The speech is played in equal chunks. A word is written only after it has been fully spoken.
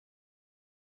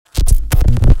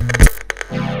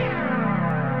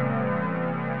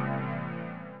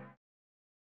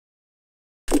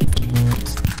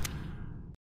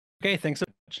Okay, thanks so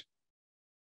much.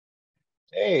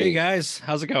 Hey Hey, guys,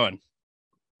 how's it going?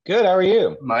 good. How are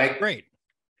you? Mike, Great.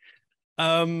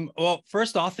 Well,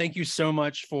 first off, thank you so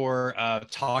much for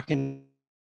talking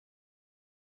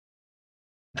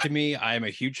to me. I am a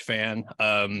huge fan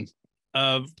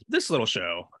of this little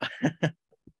show. oh,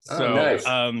 So, nice.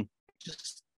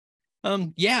 just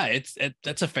yeah,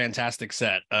 that's a fantastic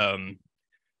set.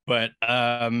 But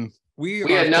we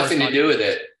We are had of course nothing to talking. do with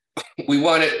it. We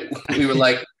were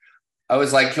like, I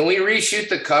was like, can we reshoot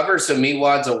the cover so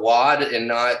Meatwad's a wad and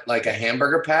not like a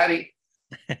hamburger patty?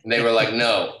 And they were like,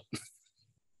 no,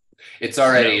 it's No,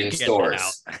 already in get out.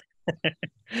 stores.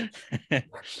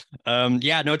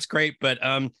 Yeah, no, it's great, but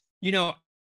you know,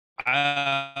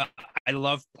 I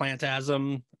love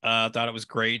Plantasm. Thought it was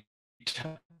great.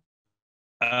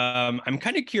 I'm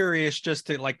kind of curious just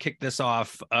to like kick this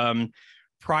off.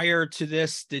 Prior to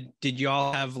this, did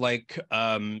y'all have like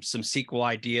some sequel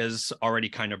ideas already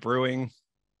kind of brewing?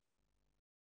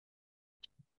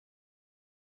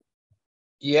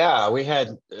 Yeah, we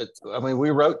had, we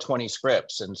wrote 20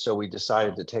 scripts, and so we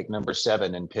decided to take number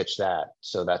seven and pitch that.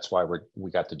 So that's why we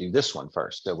got to do this one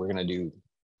first. So we're going to do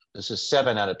this is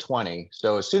 7 out of 20.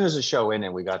 So as soon as the show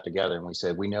ended, we got together and we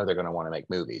said we know they're going to want to make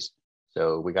movies.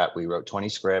 So we wrote 20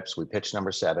 scripts. We pitched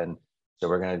number seven. So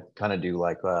we're going to kind of do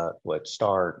like what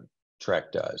Star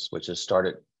Trek does, which is start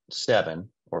at seven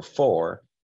or four,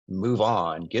 move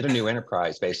on, get a new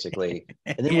enterprise basically,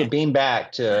 and then we Yeah, beam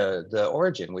back to the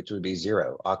origin, which would be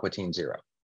zero, Aqua Teen Zero.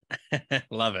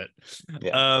 love it.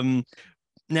 Yeah.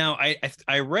 Now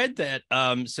I read that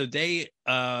so they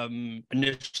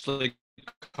initially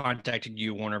contacted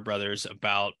you, Warner Brothers,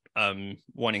 about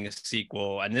wanting a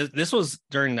sequel, and this was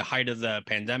during the height of the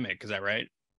pandemic. Is that right?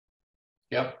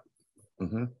 Yep.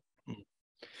 Mm-hmm.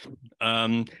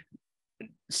 Um,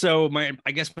 so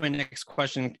I guess my next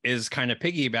question is kind of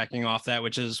piggybacking off that,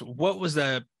 which is what was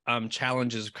the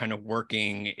challenges kind of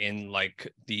working in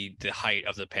like the height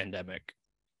of the pandemic?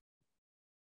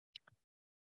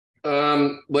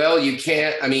 Well, you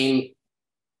can't. I mean,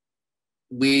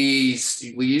 we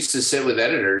used to sit with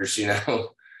editors,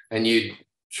 and you'd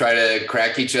try to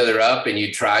crack each other up, and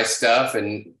you'd try stuff,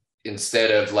 and instead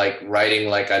of like writing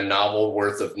like a novel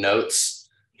worth of notes,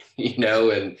 and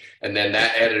then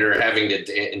that editor having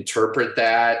to interpret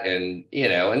that, and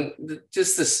and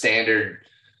just the standard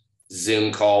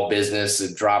Zoom call business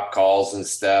and drop calls and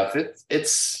stuff.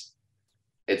 It's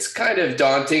kind of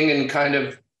daunting and kind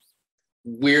of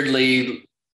weirdly,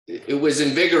 it was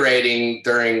invigorating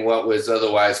during what was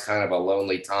otherwise kind of a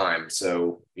lonely time.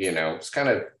 So, it's kind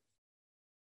of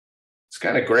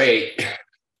great.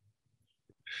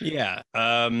 Yeah.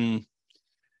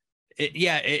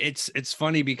 It's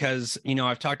funny because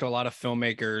I've talked to a lot of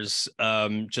filmmakers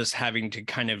just having to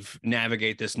kind of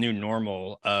navigate this new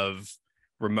normal of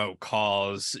remote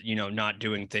calls, not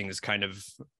doing things kind of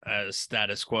as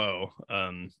status quo. Yeah,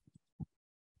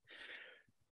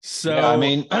 I So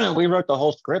mean, we wrote the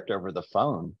whole script over the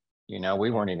phone. We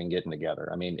weren't even getting together.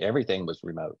 I mean, everything was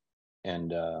remote.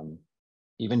 And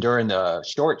even during the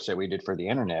shorts that we did for the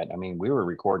internet, I mean, we were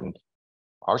recording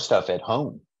our stuff at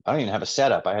home. I don't even have a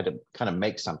setup. I had to kind of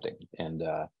make something. And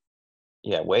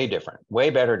yeah, way different, way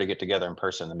better to get together in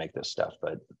person to make this stuff.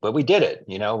 But we did it,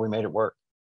 we made it work.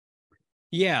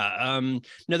 yeah,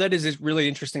 no, that is really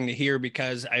interesting to hear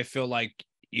because I feel like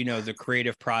the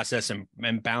creative process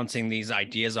and bouncing these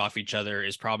ideas off each other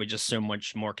is probably just so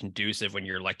much more conducive when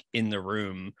you're like in the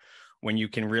room, when you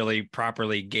can really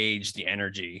properly gauge the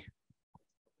energy.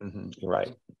 Mm-hmm.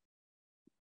 Right.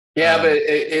 Yeah, but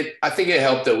I think it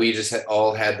helped that we just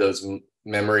all had those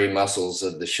memory muscles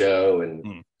of the show,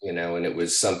 and and it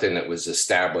was something that was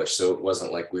established. So it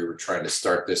wasn't like we were trying to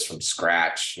start this from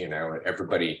scratch.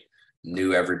 Everybody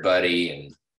knew everybody,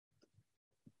 and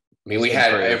I mean, we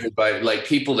had everybody, like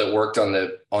people that worked on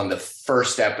the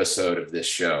first episode of this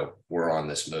show were on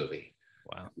this movie.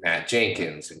 Wow. Matt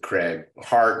Jenkins and Craig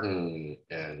Harton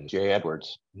and Jay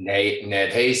Edwards,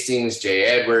 Ned Hastings, Jay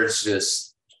Edwards, just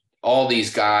all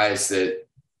these guys that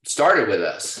started with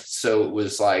us. So it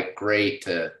was like great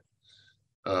to,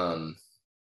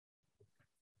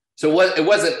 it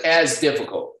wasn't as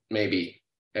difficult maybe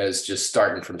as just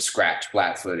starting from scratch,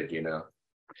 flat-footed,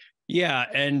 Yeah,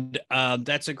 and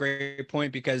that's a great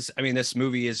point because I mean this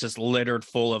movie is just littered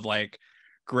full of like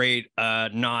great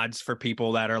nods for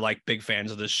people that are like big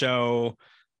fans of the show,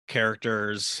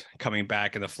 characters coming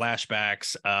back in the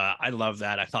flashbacks. I love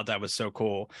that. I thought that was so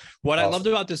cool. What I loved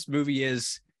about this movie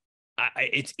is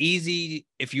it's easy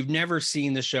if you've never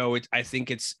seen the show. I think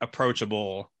it's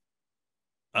approachable.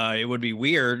 It would be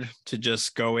weird to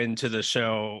just go into the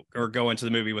show or go into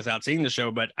the movie without seeing the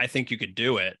show, but I think you could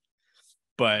do it.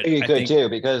 But You could too,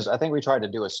 because I think we tried to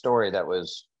do a story that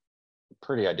was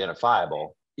pretty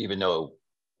identifiable, even though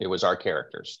it was our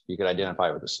characters. You could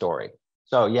identify with the story.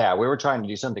 So yeah, we were trying to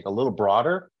do something a little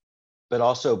broader, but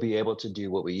also be able to do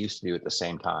what we used to do at the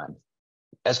same time,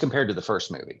 as compared to the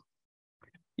first movie.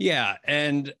 Yeah,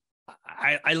 and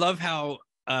I love how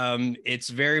it's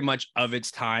very much of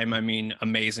its time. I mean,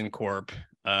 Amazin Corp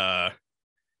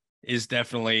is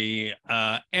definitely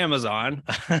Amazon.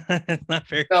 Not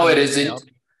very No, it isn't.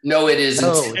 No, it isn't.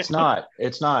 No, it's not.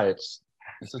 It's not. It's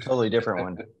a totally different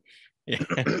one. Yeah.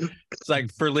 It's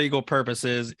like for legal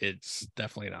purposes, it's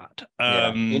definitely not.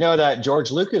 Yeah. You know that George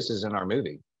Lucas is in our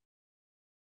movie.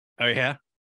 Oh yeah?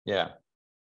 Yeah.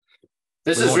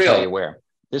 This We is won't tell you real. where.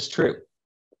 This is true.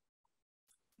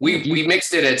 We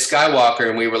mixed it at Skywalker,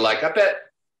 and we were like, I bet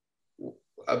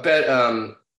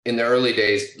in the early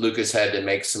days Lucas had to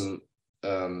make some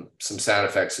sound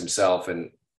effects himself, and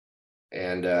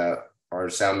our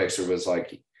sound mixer was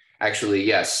like, actually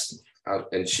yes,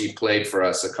 and she played for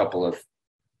us a couple of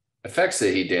effects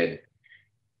that he did,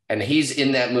 and he's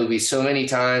in that movie so many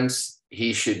times.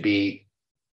 He should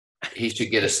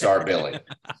get a star billing.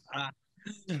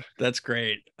 That's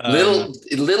great.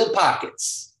 Little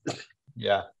pockets.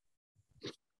 Yeah.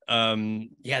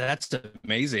 Yeah, that's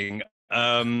amazing.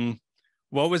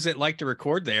 What was it like to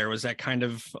record there? Was that kind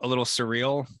of a little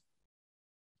surreal?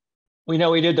 We know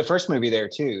we did the first movie there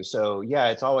too. So yeah,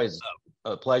 it's always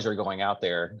a pleasure going out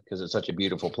there because it's such a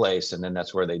beautiful place. And then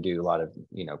that's where they do a lot of,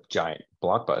 giant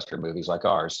blockbuster movies like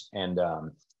ours. And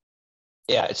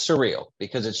yeah, it's surreal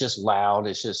because it's just loud.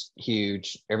 It's just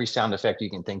huge. Every sound effect you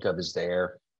can think of is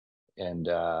there. And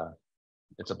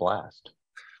it's a blast.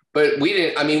 But we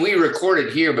didn't, I mean, we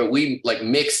recorded here, but we like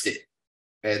mixed it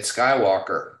at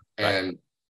Skywalker. And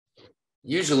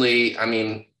usually, I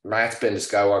mean, Matt's been to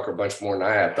Skywalker a bunch more than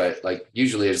I have, but like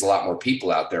usually there's a lot more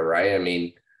people out there, right? I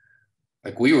mean,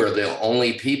 like we were the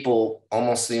only people,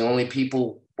 almost the only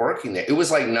people working there. It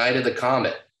was like Night of the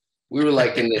Comet. We were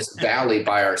like in this valley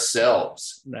by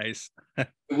ourselves. Nice. It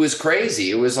was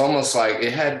crazy. It was almost like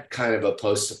it had kind of a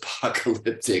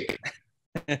post-apocalyptic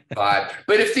vibe.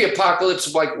 But if the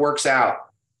apocalypse like works out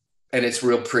and it's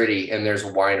real pretty and there's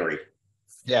a winery.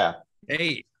 Yeah.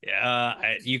 Hey,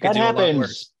 you could that do a lot happens.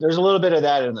 worse. There's a little bit of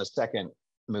that in the second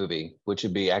movie, which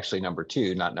would be actually number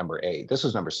 2, not number 8. This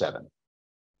was number 7.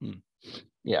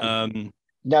 Yeah.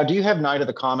 Now, do you have Night of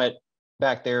the Comet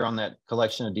back there on that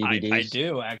collection of DVDs? I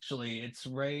do actually. It's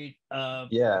right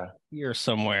here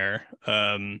somewhere.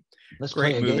 Let's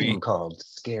great play a movie game called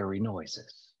Scary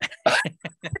Noises. I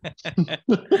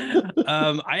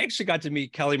actually got to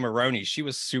meet Kelly Maroney. She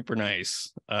was super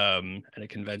nice at a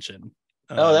convention.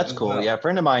 Oh, that's cool. Wow. Yeah, a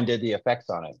friend of mine did the effects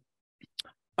on it.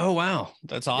 Oh wow,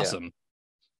 that's awesome.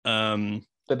 Yeah.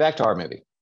 But back to our movie.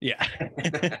 Yeah.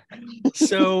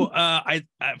 So I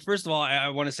first of all, I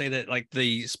want to say that like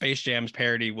the Space Jam's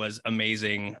parody was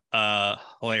amazing,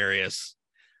 hilarious.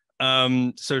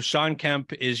 So Sean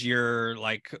Kemp is your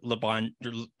like LeBron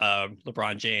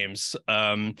James.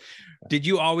 Did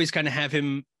you always kind of have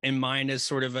him in mind as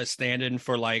sort of a stand-in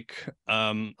for like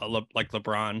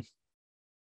LeBron?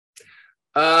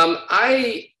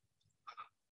 I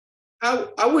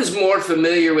was more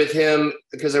familiar with him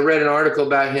because I read an article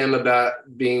about him that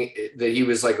he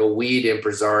was like a weed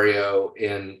impresario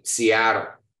in Seattle.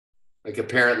 Like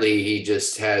apparently he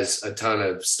just has a ton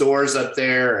of stores up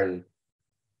there, and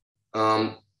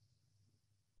I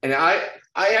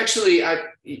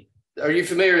are you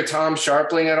familiar with Tom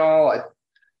Sharpling at all?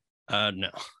 No.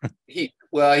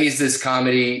 He's this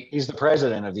comedy. He's the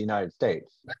president of the United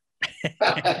States.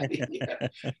 Yeah,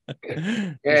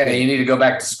 you need to go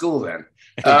back to school then.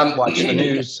 Watch the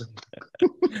news.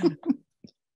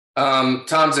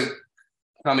 Tom's a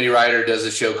comedy writer, does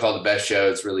a show called The Best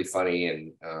Show. It's really funny,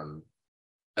 and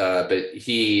but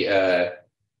he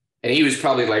was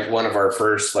probably like one of our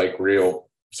first like real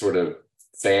sort of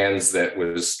fans that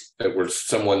were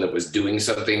someone that was doing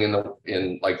something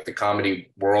in like the comedy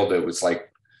world. It was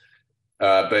like,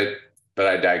 but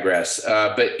I digress.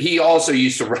 But he also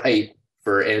used to write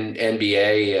for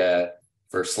NBA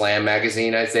for Slam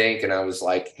magazine, I think. And I was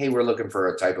like, hey, we're looking for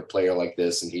a type of player like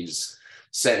this. And he just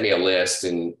sent me a list.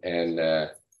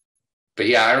 But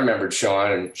yeah, I remembered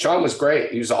Sean, and Sean was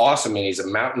great. He was awesome. And he's a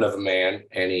mountain of a man.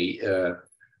 And he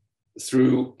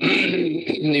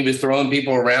he was throwing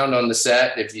people around on the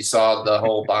set. If you saw the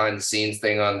whole behind the scenes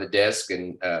thing on the disc,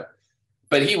 and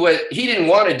but he didn't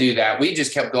want to do that. We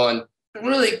just kept going,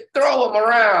 really throw him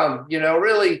around,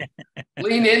 really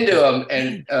lean into him.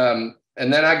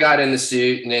 And then I got in the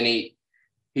suit, and then he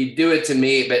he'd do it to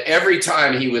me, but every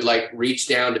time he would like reach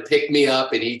down to pick me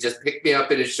up, and he'd just pick me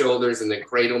up in his shoulders and then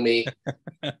cradle me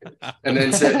and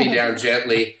then set me down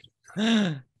gently.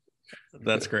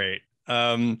 That's great.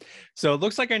 So it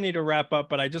looks like I need to wrap up,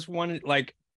 but I just wanted,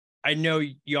 like, I know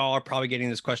y'all are probably getting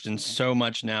this question so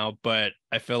much now, but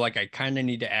I feel like I kind of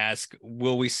need to ask,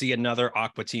 will we see another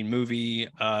Aqua Teen movie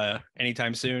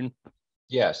anytime soon?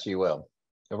 Yes, you will.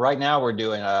 Right now we're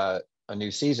doing a new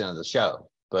season of the show,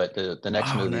 but the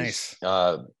next movie, nice.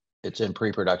 It's in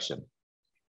pre-production.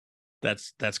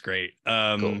 That's great.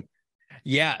 Cool.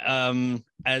 Yeah,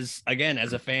 as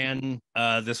a fan,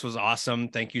 this was awesome.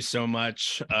 Thank you so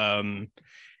much.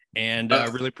 And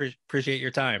really appreciate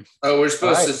your time. Oh, we're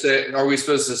supposed to say, are we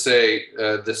supposed to say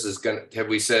this is gonna, have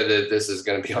we said that this is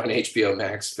gonna be on HBO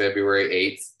Max February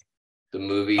 8th, the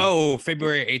movie? Oh,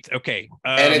 February 8th. Okay.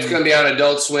 And it's gonna be on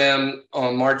Adult Swim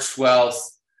on March 12th.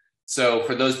 So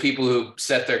for those people who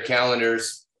set their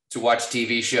calendars to watch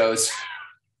TV shows,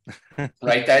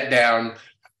 write that down.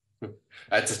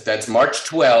 That's March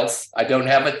 12th. I don't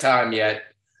have a time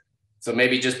yet. So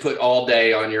maybe just put all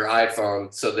day on your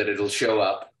iPhone so that it'll show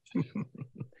up.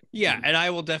 Yeah, and I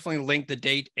will definitely link the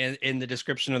date in the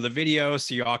description of the video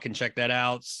so y'all can check that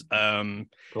out.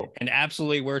 Cool. And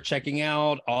absolutely we're checking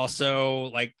out. Also,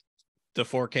 like, the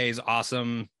 4K is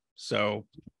awesome. So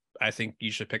I think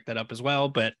you should pick that up as well.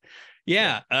 But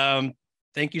yeah,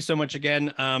 thank you so much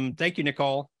again. Thank you,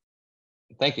 Nicole.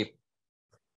 Thank you.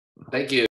 Thank you.